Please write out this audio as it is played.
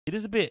it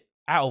is a bit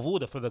out of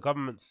order for the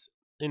governments,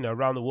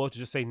 around the world to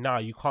just say, nah,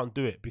 you can't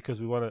do it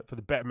because we want it for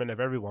the betterment of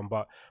everyone,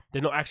 but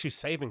they're not actually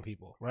saving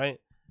people, right?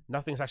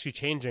 Nothing's actually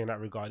changing in that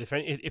regard.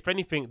 If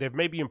anything, they've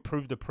maybe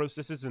improved the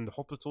processes in the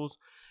hospitals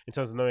in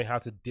terms of knowing how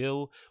to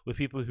deal with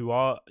people who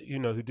are,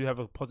 who do have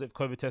a positive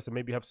COVID test and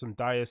maybe have some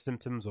dire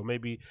symptoms, or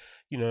maybe,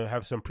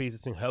 have some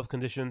pre-existing health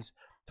conditions.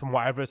 From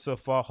what I've read so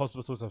far,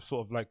 hospitals have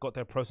sort of like got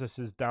their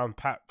processes down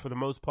pat for the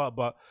most part,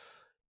 but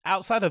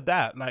outside of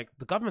that, like,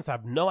 the governments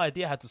have no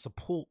idea how to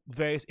support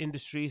various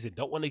industries. They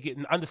don't want to get,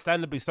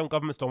 understandably, some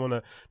governments don't want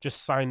to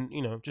just sign,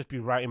 just be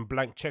writing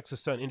blank checks to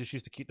certain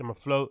industries to keep them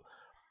afloat.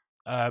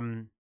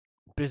 Um,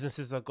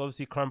 Businesses are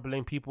obviously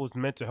crumbling. People's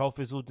mental health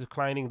is all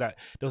declining. That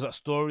there was a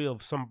story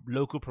of some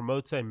local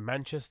promoter in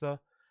Manchester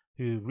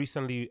who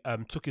recently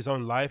took his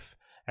own life,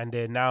 and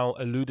they're now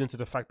alluding to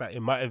the fact that it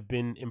might have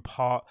been in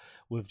part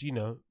with,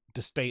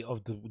 the state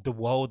of the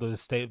world, or the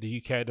state of the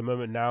UK at the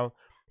moment now.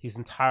 His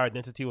entire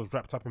identity was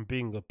wrapped up in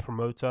being a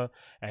promoter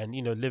and,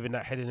 living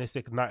that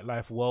hedonistic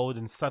nightlife world.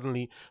 And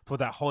suddenly, for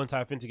that whole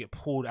entire thing to get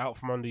pulled out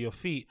from under your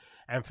feet,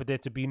 and for there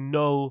to be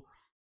no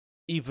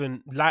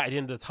even light at the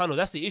end of the tunnel,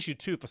 that's the issue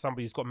too for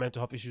somebody who's got mental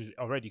health issues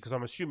already. Because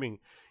I'm assuming,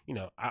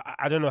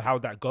 I don't know how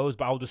that goes,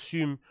 but I would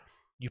assume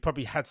you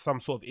probably had some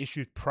sort of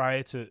issues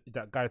prior to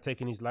that guy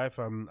taking his life.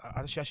 I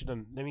actually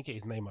don't. Let me get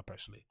his name up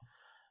actually,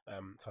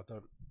 so I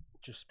don't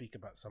just speak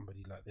about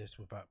somebody like this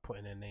without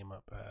putting their name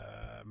up.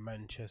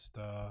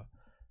 Manchester,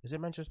 is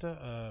it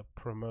Manchester?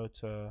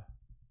 Promoter.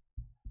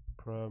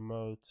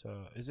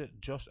 Is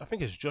it Josh? I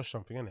think it's Josh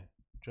something, isn't it?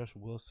 Josh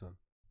Wilson.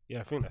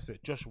 Yeah, I think that's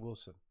it. Josh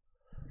Wilson.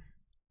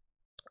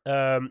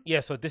 Yeah,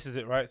 so this is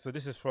it, right? So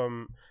this is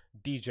from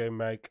DJ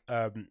Mag.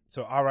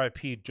 So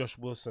RIP Josh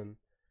Wilson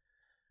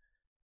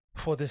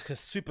for this, because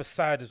super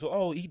sad as well.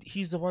 Oh,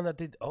 he's the one that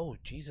did. Oh,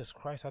 Jesus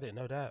Christ, I didn't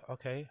know that.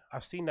 Okay,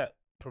 I've seen that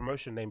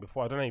promotion name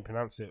before. I don't know how you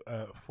pronounce it.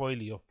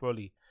 Foily or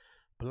Foley.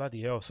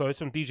 Bloody hell. So it's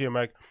from DJ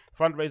Mag.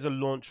 Fundraiser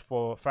launch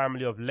for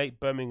family of late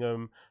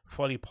Birmingham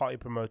Folly party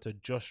promoter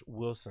Josh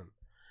Wilson.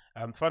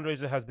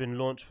 Fundraiser has been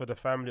launched for the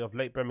family of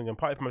late Birmingham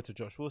party promoter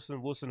Josh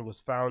Wilson. Wilson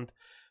was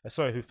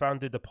who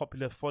founded the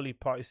popular Folly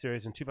Party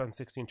series in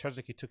 2016.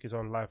 Tragically took his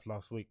own life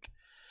last week.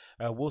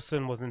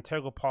 Wilson was an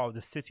integral part of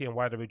the city and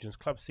wider region's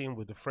club scene,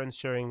 with the friends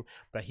sharing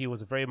that he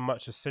was very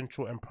much a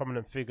central and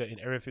prominent figure in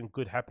everything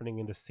good happening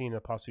in the scene in the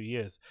past few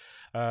years.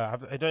 I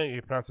don't know if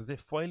you pronounce it. Is it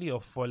Foley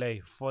or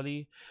Foley?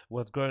 Foley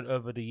was grown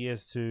over the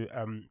years to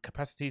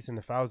capacities in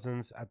the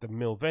thousands at the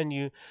Mill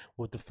venue,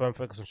 with the firm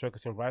focus on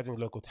showcasing rising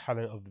local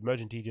talent of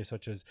emerging DJs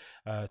such as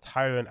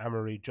Tyron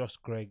Amory, Josh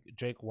Gregg,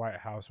 Jake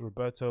Whitehouse,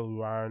 Roberto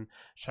Ryan,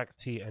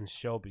 Shakti, and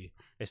Shelby.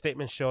 A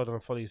statement shared on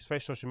Foley's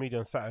social media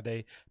on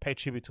Saturday paid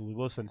tribute to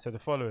Wilson. Said the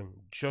following: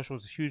 Josh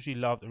was hugely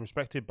loved and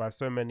respected by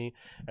so many,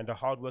 and the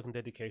hard work and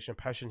dedication,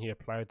 passion he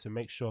applied to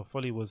make sure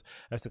Foley was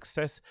a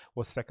success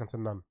was second to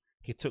none.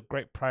 He took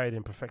great pride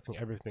in perfecting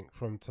everything,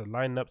 from to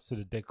lineups to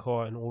the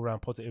decor and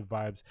all-round positive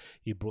vibes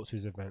he brought to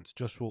his events.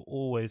 Josh will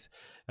always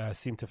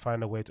seem to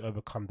find a way to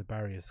overcome the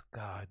barriers.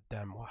 God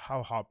damn,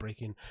 how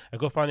heartbreaking. A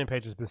GoFundMe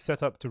page has been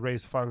set up to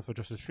raise funds for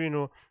Josh's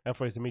funeral and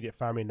for his immediate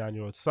family,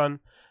 9-year-old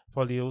son.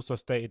 Foley also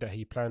stated that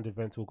he planned the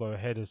event will go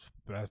ahead as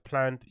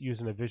planned,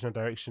 using the vision and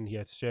direction he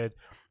had shared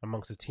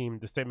amongst the team.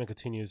 The statement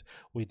continues: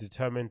 "We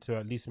determined to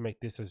at least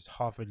make this as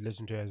half as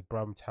legendary as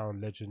Brumtown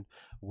legend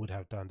would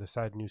have done." The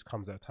sad news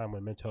comes at a time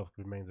when mental health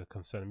remains a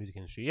concern in the music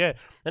industry. Yeah,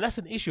 and that's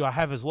an issue I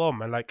have as well,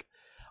 man. Like,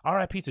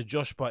 RIP to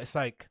Josh, but it's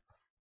like,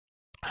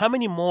 how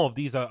many more of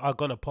these are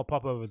gonna pop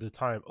up over the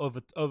time, over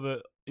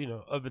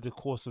the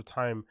course of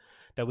time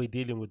that we're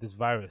dealing with this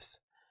virus?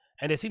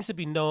 And there seems to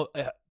be no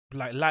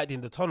like light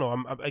in the tunnel.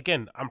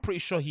 I'm pretty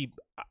sure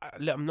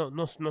I'm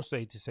not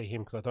saying to say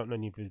him because I don't know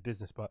any of his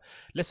business, but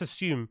let's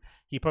assume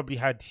he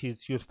probably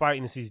he was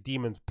fighting his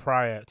demons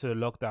prior to the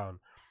lockdown.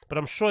 But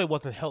I'm sure it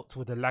wasn't helped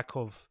with the lack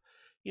of,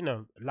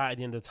 light at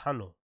the end of the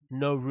tunnel.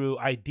 No real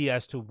idea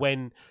as to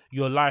when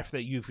your life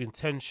that you've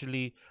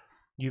entirely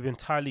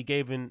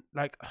given.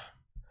 Like,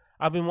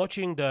 I've been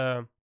watching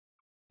the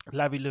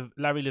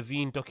Larry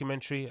Levine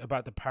documentary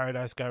about the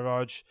Paradise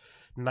Garage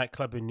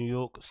nightclub in New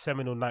York,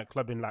 seminal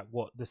nightclub in, like,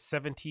 what, the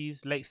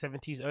 70s, late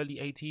 70s, early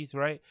 80s,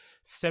 right?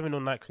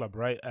 Seminal nightclub,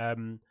 right?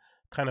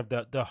 Kind of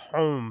the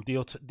home,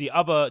 the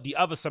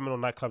other seminal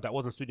nightclub that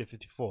wasn't Studio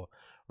 54,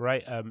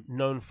 right?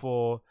 Known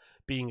for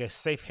being a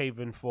safe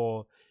haven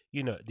for,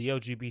 the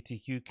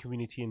LGBTQ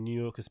community in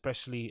New York,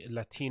 especially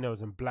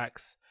Latinos and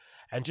blacks,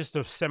 and just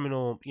a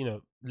seminal,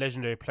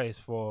 legendary place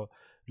for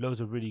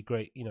loads of really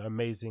great,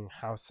 amazing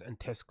house and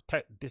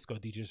disco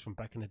DJs from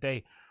back in the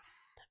day.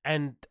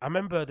 And I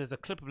remember there's a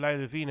clip of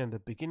Larry Levine in the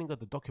beginning of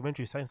the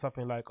documentary saying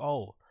something like,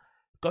 "Oh,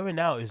 going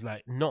out is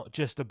like not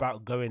just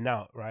about going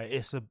out, right?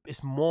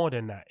 It's more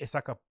than that. It's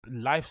like a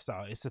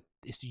lifestyle.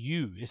 It's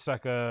you. It's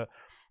like a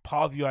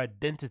part of your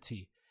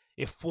identity.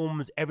 It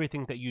forms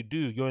everything that you do.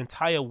 Your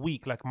entire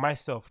week, like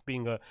myself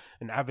being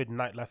an avid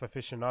nightlife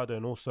aficionado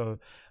and also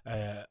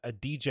a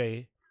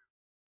DJ,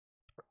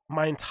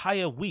 my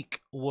entire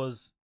week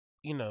was,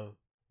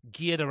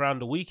 geared around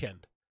the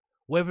weekend.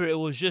 Whether it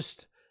was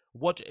just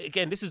Watch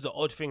again. This is the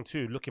odd thing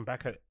too. Looking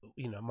back at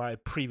my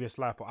previous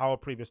life or our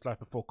previous life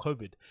before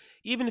COVID,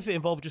 even if it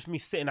involved just me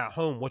sitting at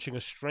home watching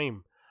a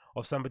stream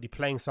of somebody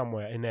playing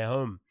somewhere in their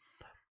home,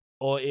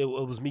 or it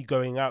was me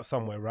going out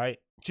somewhere, right?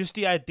 Just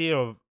the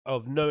idea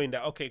of knowing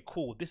that, okay,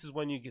 cool, this is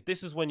when you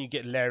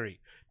get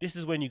Larry. This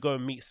is when you go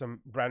and meet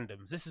some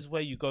randoms. This is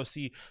where you go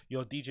see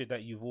your DJ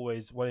that you've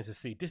always wanted to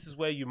see. This is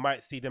where you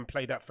might see them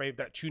play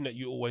that tune that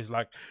you always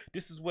like.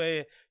 This is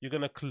where you're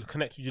gonna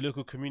connect with your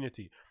local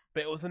community.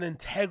 But it was an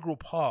integral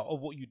part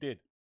of what you did.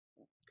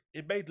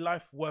 It made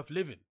life worth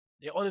living.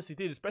 It honestly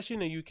did, especially in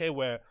the UK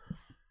where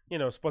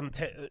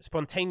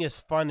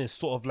spontaneous fun is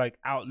sort of like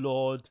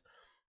outlawed.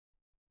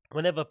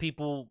 Whenever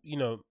people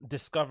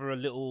discover a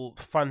little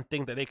fun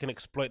thing that they can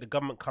exploit, the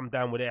government come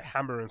down with their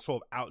hammer and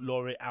sort of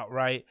outlaw it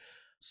outright.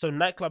 So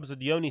nightclubs are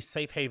the only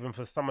safe haven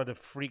for some of the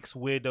freaks,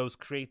 weirdos,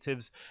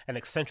 creatives, and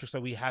eccentrics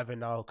that we have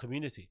in our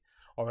community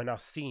or in our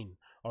scene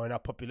or in our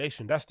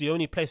population. That's the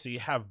only place that you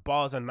have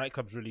bars and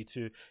nightclubs really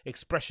to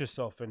express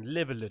yourself and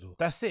live a little.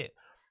 That's it.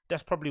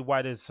 That's probably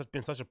why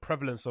been such a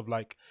prevalence of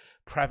like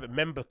private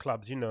member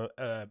clubs,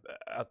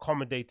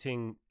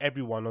 accommodating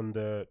everyone on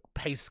the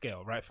pay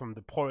scale, right? From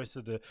the poorest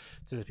to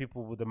the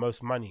people with the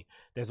most money.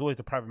 There's always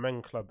the private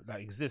member club that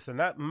exists. And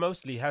that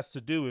mostly has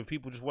to do with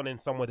people just wanting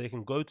somewhere they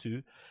can go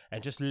to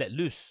and just let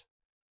loose.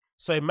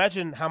 So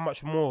imagine how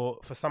much more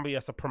for somebody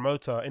as a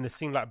promoter in a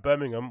scene like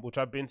Birmingham, which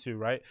I've been to,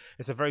 right?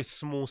 It's a very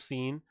small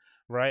scene,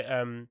 right?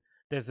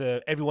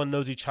 Everyone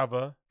knows each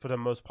other for the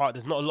most part.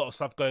 There's not a lot of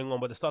stuff going on,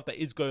 but the stuff that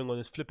is going on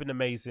is flipping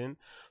amazing.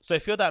 So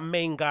if you're that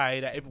main guy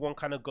that everyone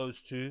kind of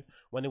goes to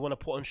when they want to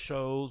put on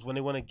shows, when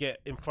they want to get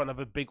in front of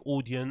a big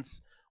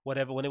audience,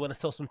 whatever, when they want to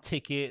sell some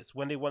tickets,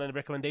 when they want a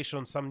recommendation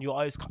on some new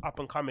artist up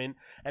and coming,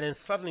 and then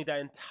suddenly that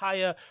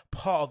entire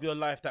part of your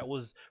life that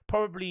was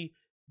probably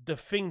the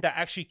thing that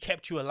actually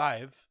kept you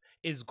alive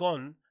is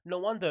gone. No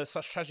wonder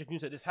such tragic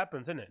news that this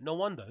happens, isn't it? No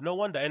wonder.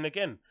 And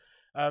again,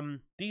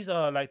 these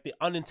are like the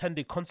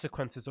unintended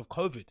consequences of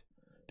COVID,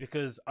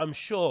 because I'm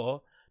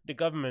sure the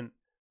government.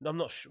 I'm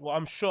not sure. Well,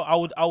 I'm sure. I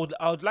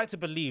would like to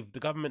believe the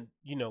government.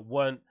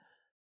 Weren't.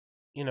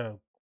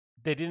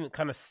 They didn't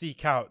kind of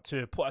seek out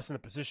to put us in a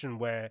position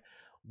where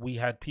we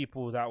had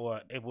people that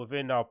were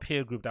within our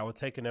peer group that were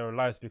taking their own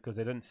lives because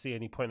they didn't see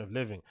any point of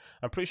living.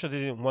 I'm pretty sure they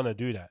didn't want to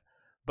do that.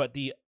 But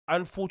the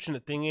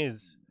unfortunate thing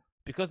is,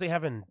 because they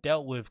haven't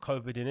dealt with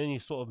COVID in any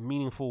sort of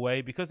meaningful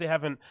way, because they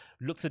haven't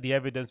looked at the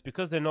evidence,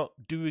 because they're not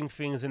doing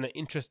things in an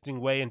interesting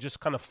way and just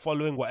kind of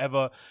following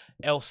whatever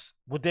else,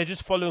 they're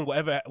just following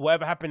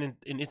whatever happened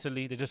in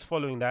Italy. They're just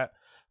following that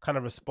kind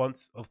of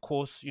response. Of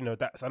course,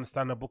 that's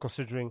understandable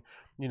considering,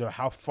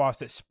 how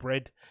fast it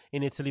spread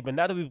in Italy. But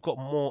now that we've got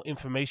more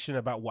information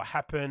about what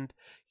happened,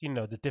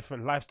 the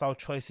different lifestyle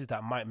choices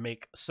that might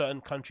make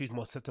certain countries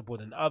more acceptable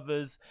than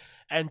others,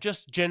 and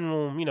just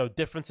general,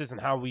 differences in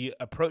how we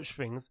approach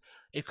things,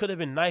 it could have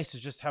been nice to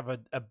just have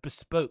a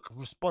bespoke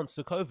response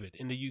to COVID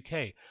in the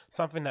UK.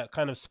 Something that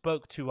kind of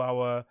spoke to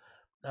our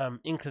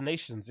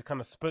inclinations. It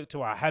kind of spoke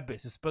to our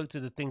habits. It spoke to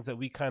the things that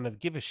we kind of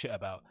give a shit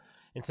about,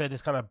 instead of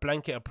this kind of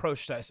blanket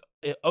approach that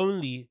it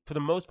only, for the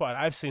most part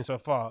I've seen so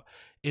far,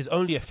 is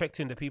only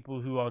affecting the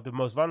people who are the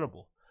most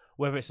vulnerable.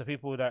 Whether it's the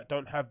people that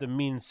don't have the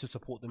means to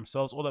support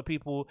themselves, or the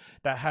people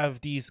that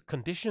have these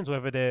conditions,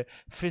 whether they're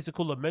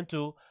physical or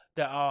mental,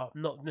 that are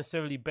not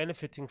necessarily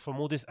benefiting from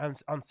all this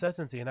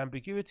uncertainty and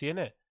ambiguity in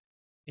it.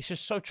 It's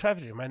just so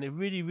tragic, man. It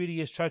really, really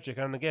is tragic.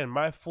 And again,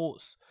 my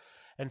thoughts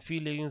and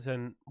feelings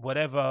and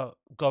whatever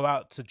go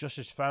out to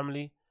Josh's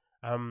family.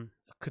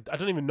 I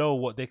don't even know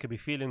what they could be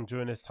feeling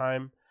during this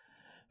time,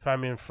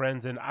 family and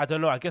friends. And I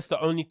don't know, I guess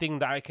the only thing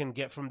that I can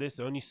get from this,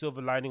 the only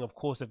silver lining, of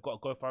course, they've got a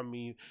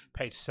GoFundMe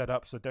page set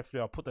up, so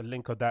definitely I'll put the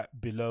link of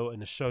that below in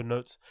the show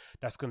notes.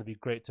 That's going to be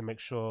great to make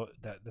sure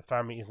that the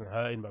family isn't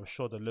hurting, but I'm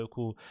sure the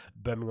local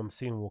Birmingham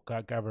scene will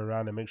gather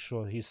around and make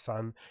sure his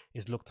son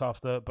is looked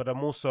after. But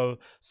I'm also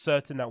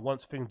certain that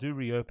once things do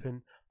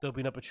reopen, there'll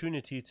be an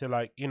opportunity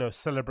to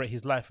celebrate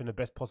his life in the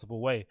best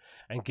possible way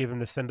and give him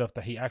the send-off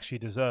that he actually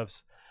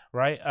deserves,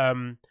 right?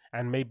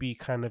 And maybe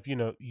kind of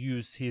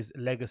use his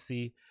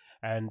legacy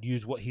and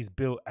use what he's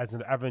built as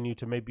an avenue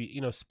to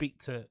maybe speak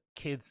to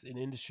kids in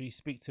industry,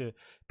 speak to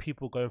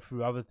people going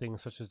through other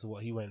things such as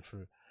what he went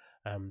through.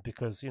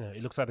 Because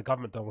it looks like the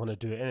government don't want to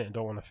do it in it and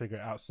don't want to figure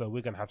it out, so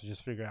we're gonna have to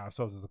just figure it out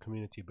ourselves as a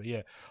community. But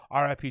yeah,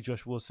 R.I.P.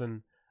 Josh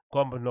Wilson,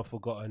 gone but not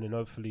forgotten, and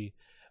hopefully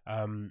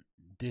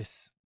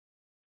his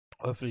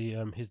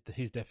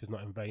death is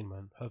not in vain,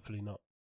 man. Hopefully not.